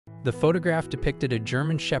The photograph depicted a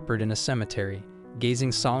German shepherd in a cemetery,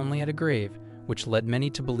 gazing solemnly at a grave, which led many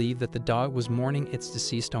to believe that the dog was mourning its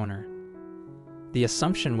deceased owner. The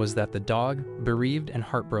assumption was that the dog, bereaved and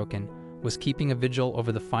heartbroken, was keeping a vigil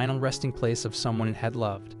over the final resting place of someone it had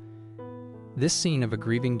loved. This scene of a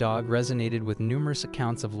grieving dog resonated with numerous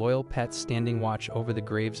accounts of loyal pets standing watch over the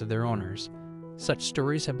graves of their owners. Such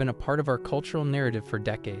stories have been a part of our cultural narrative for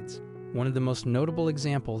decades. One of the most notable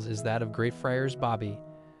examples is that of Greyfriars Bobby,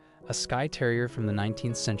 a Skye Terrier from the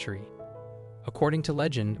 19th century. According to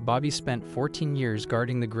legend, Bobby spent 14 years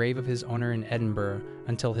guarding the grave of his owner in Edinburgh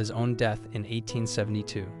until his own death in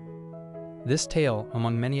 1872. This tale,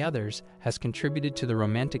 among many others, has contributed to the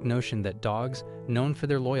romantic notion that dogs, known for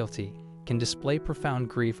their loyalty, can display profound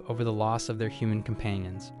grief over the loss of their human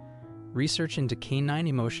companions. Research into canine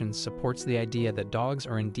emotions supports the idea that dogs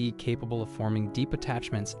are indeed capable of forming deep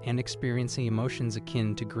attachments and experiencing emotions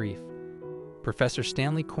akin to grief. Professor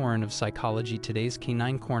Stanley Coren of Psychology Today's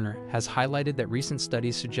Canine Corner has highlighted that recent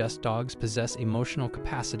studies suggest dogs possess emotional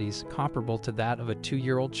capacities comparable to that of a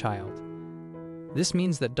 2-year-old child. This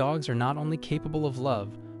means that dogs are not only capable of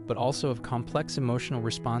love, but also of complex emotional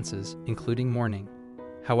responses, including mourning.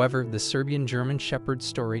 However, the Serbian German Shepherd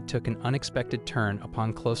story took an unexpected turn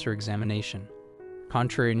upon closer examination.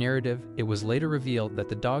 Contrary narrative, it was later revealed that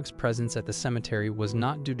the dog's presence at the cemetery was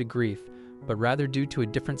not due to grief, but rather due to a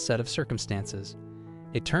different set of circumstances.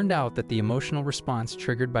 It turned out that the emotional response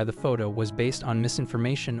triggered by the photo was based on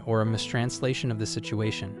misinformation or a mistranslation of the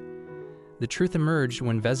situation. The truth emerged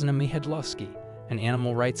when Vesna Mihajlovsky, an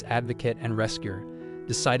animal rights advocate and rescuer,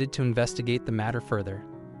 decided to investigate the matter further.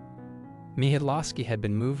 Mihajlovsky had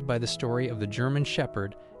been moved by the story of the German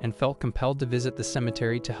Shepherd and felt compelled to visit the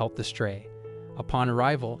cemetery to help the stray. Upon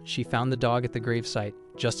arrival, she found the dog at the gravesite,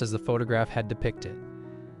 just as the photograph had depicted.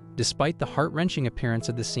 Despite the heart-wrenching appearance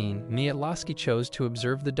of the scene, Mihajlovsky chose to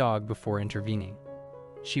observe the dog before intervening.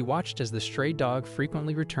 She watched as the stray dog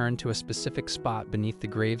frequently returned to a specific spot beneath the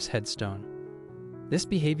grave's headstone. This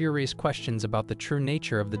behavior raised questions about the true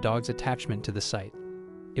nature of the dog's attachment to the site.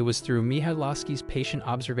 It was through Mihajlovsky's patient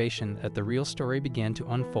observation that the real story began to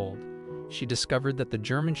unfold. She discovered that the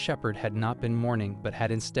German Shepherd had not been mourning but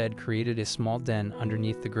had instead created a small den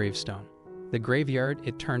underneath the gravestone. The graveyard,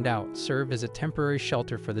 it turned out, served as a temporary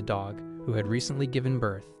shelter for the dog, who had recently given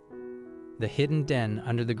birth. The hidden den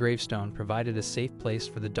under the gravestone provided a safe place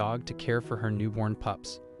for the dog to care for her newborn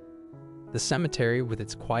pups. The cemetery, with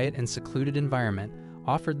its quiet and secluded environment,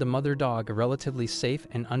 offered the mother dog a relatively safe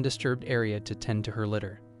and undisturbed area to tend to her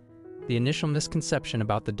litter. The initial misconception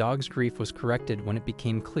about the dog's grief was corrected when it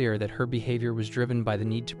became clear that her behavior was driven by the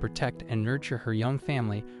need to protect and nurture her young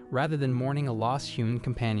family rather than mourning a lost human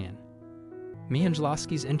companion.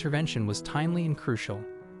 Mihajlovsky's intervention was timely and crucial.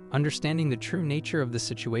 Understanding the true nature of the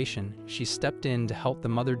situation, she stepped in to help the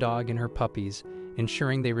mother dog and her puppies,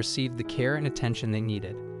 ensuring they received the care and attention they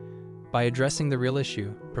needed. By addressing the real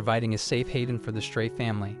issue, providing a safe haven for the stray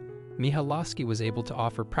family, Mihajlovsky was able to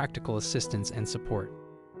offer practical assistance and support.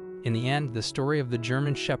 In the end, the story of the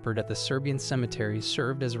German Shepherd at the Serbian cemetery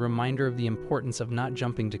served as a reminder of the importance of not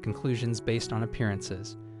jumping to conclusions based on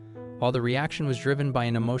appearances. While the reaction was driven by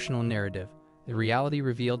an emotional narrative, the reality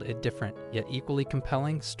revealed a different, yet equally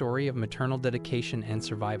compelling, story of maternal dedication and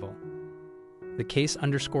survival. The case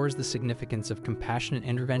underscores the significance of compassionate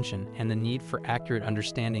intervention and the need for accurate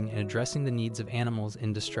understanding in addressing the needs of animals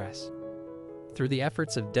in distress. Through the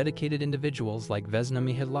efforts of dedicated individuals like Vesna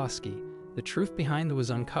Mihajlovsky, the truth behind it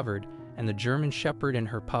was uncovered, and the German Shepherd and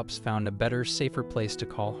her pups found a better, safer place to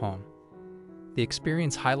call home. The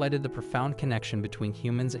experience highlighted the profound connection between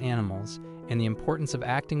humans and animals, and the importance of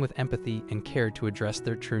acting with empathy and care to address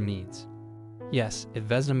their true needs. Yes, if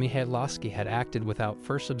Vesna Mihajlovsky had acted without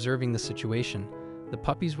first observing the situation, the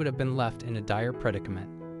puppies would have been left in a dire predicament.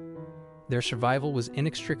 Their survival was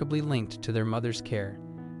inextricably linked to their mother's care.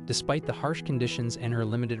 Despite the harsh conditions and her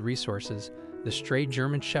limited resources, the stray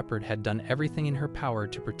German Shepherd had done everything in her power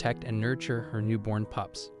to protect and nurture her newborn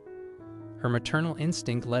pups. Her maternal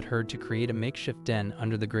instinct led her to create a makeshift den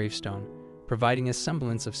under the gravestone, providing a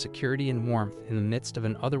semblance of security and warmth in the midst of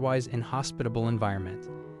an otherwise inhospitable environment.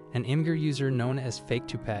 An Imgur user known as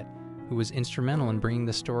Fake2Pet, who was instrumental in bringing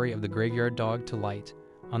the story of the graveyard dog to light,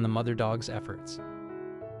 on the mother dog's efforts.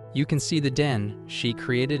 You can see the den she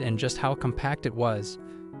created and just how compact it was,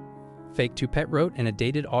 Fake2Pet wrote in a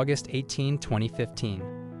dated August 18, 2015.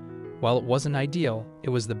 While it wasn't ideal, it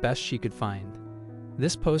was the best she could find.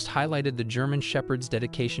 This post highlighted the German Shepherd's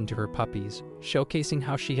dedication to her puppies, showcasing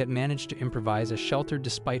how she had managed to improvise a shelter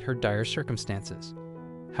despite her dire circumstances.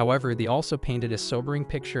 However, they also painted a sobering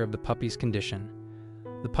picture of the puppies' condition.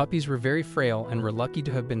 The puppies were very frail and were lucky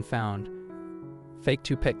to have been found. Fake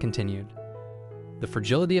to Pet continued. The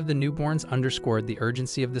fragility of the newborns underscored the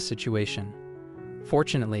urgency of the situation.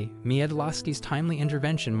 Fortunately, Miedlowski's timely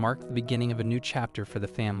intervention marked the beginning of a new chapter for the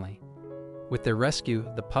family. With their rescue,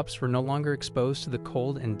 the pups were no longer exposed to the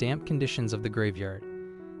cold and damp conditions of the graveyard.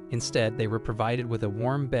 Instead, they were provided with a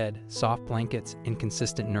warm bed, soft blankets, and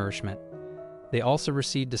consistent nourishment. They also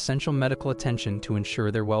received essential medical attention to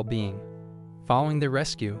ensure their well-being. Following their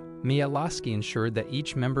rescue, Miedlowski ensured that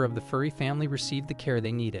each member of the furry family received the care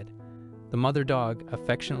they needed. The mother dog,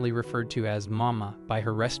 affectionately referred to as Mama by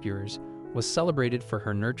her rescuers, was celebrated for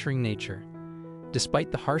her nurturing nature.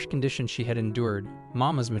 Despite the harsh conditions she had endured,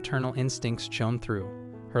 Mama's maternal instincts shone through.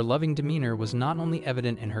 Her loving demeanor was not only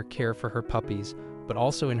evident in her care for her puppies, but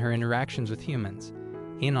also in her interactions with humans.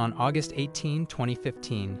 On August 18,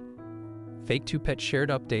 2015, Fake to Pet shared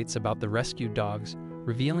updates about the rescued dogs,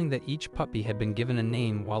 revealing that each puppy had been given a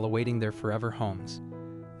name while awaiting their forever homes.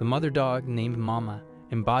 The mother dog, named Mama,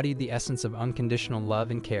 embodied the essence of unconditional love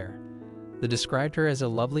and care. They described her as a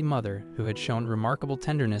lovely mother who had shown remarkable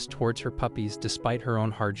tenderness towards her puppies despite her own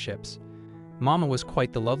hardships. Mama was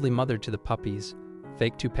quite the lovely mother to the puppies,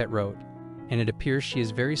 Fake to Pet wrote, and it appears she is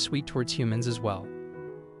very sweet towards humans as well.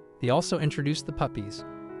 They also introduced the puppies,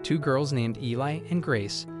 2 girls named Eli and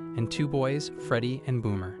Grace, and 2 boys, Freddie and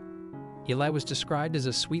Boomer. Eli was described as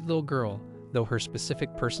a sweet little girl, though her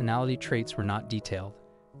specific personality traits were not detailed.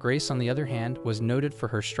 Grace, on the other hand, was noted for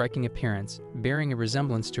her striking appearance, bearing a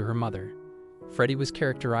resemblance to her mother. Freddie was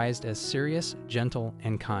characterized as serious, gentle,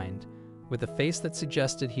 and kind, with a face that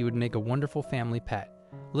suggested he would make a wonderful family pet.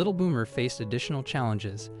 Little Boomer faced additional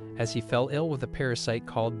challenges, as he fell ill with a parasite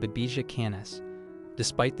called Babesia canis.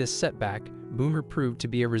 Despite this setback, Boomer proved to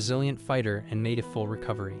be a resilient fighter and made a full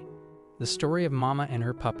recovery. The story of Mama and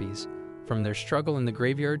her puppies, from their struggle in the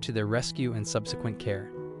graveyard to their rescue and subsequent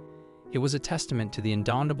care. It was a testament to the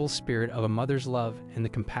indomitable spirit of a mother's love and the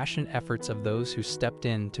compassionate efforts of those who stepped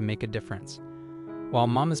in to make a difference. While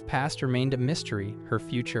Mama's past remained a mystery, her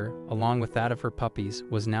future, along with that of her puppies,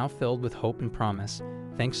 was now filled with hope and promise,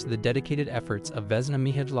 thanks to the dedicated efforts of Vesna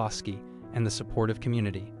Miedlowski and the supportive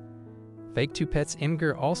community. Fake to Pet's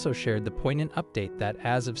Imgur also shared the poignant update that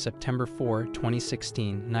as of September 4,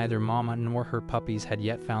 2016, neither Mama nor her puppies had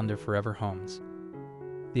yet found their forever homes.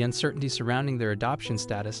 The uncertainty surrounding their adoption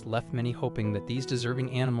status left many hoping that these deserving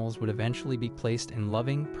animals would eventually be placed in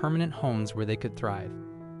loving, permanent homes where they could thrive.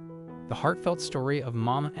 The heartfelt story of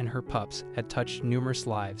Mama and her pups had touched numerous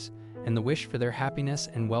lives, and the wish for their happiness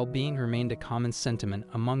and well-being remained a common sentiment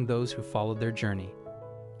among those who followed their journey.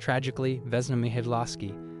 Tragically, Vesna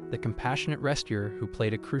Miedlowski, the compassionate rescuer who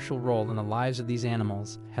played a crucial role in the lives of these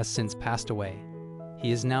animals, has since passed away.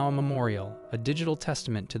 He is now a memorial, a digital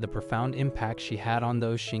testament to the profound impact she had on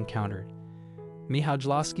those she encountered.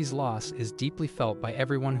 Miedlowski's loss is deeply felt by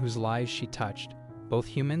everyone whose lives she touched, both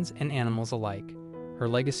humans and animals alike. Her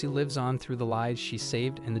legacy lives on through the lives she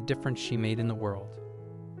saved and the difference she made in the world.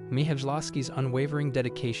 Miedlowski's unwavering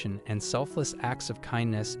dedication and selfless acts of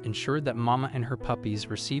kindness ensured that Mama and her puppies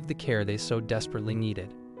received the care they so desperately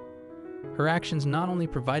needed. Her actions not only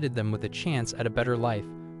provided them with a chance at a better life,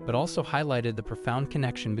 but also highlighted the profound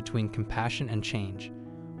connection between compassion and change.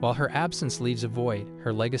 While her absence leaves a void,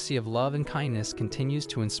 her legacy of love and kindness continues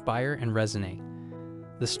to inspire and resonate.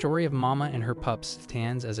 The story of Mama and her pups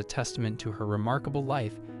stands as a testament to her remarkable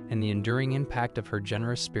life and the enduring impact of her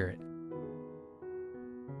generous spirit.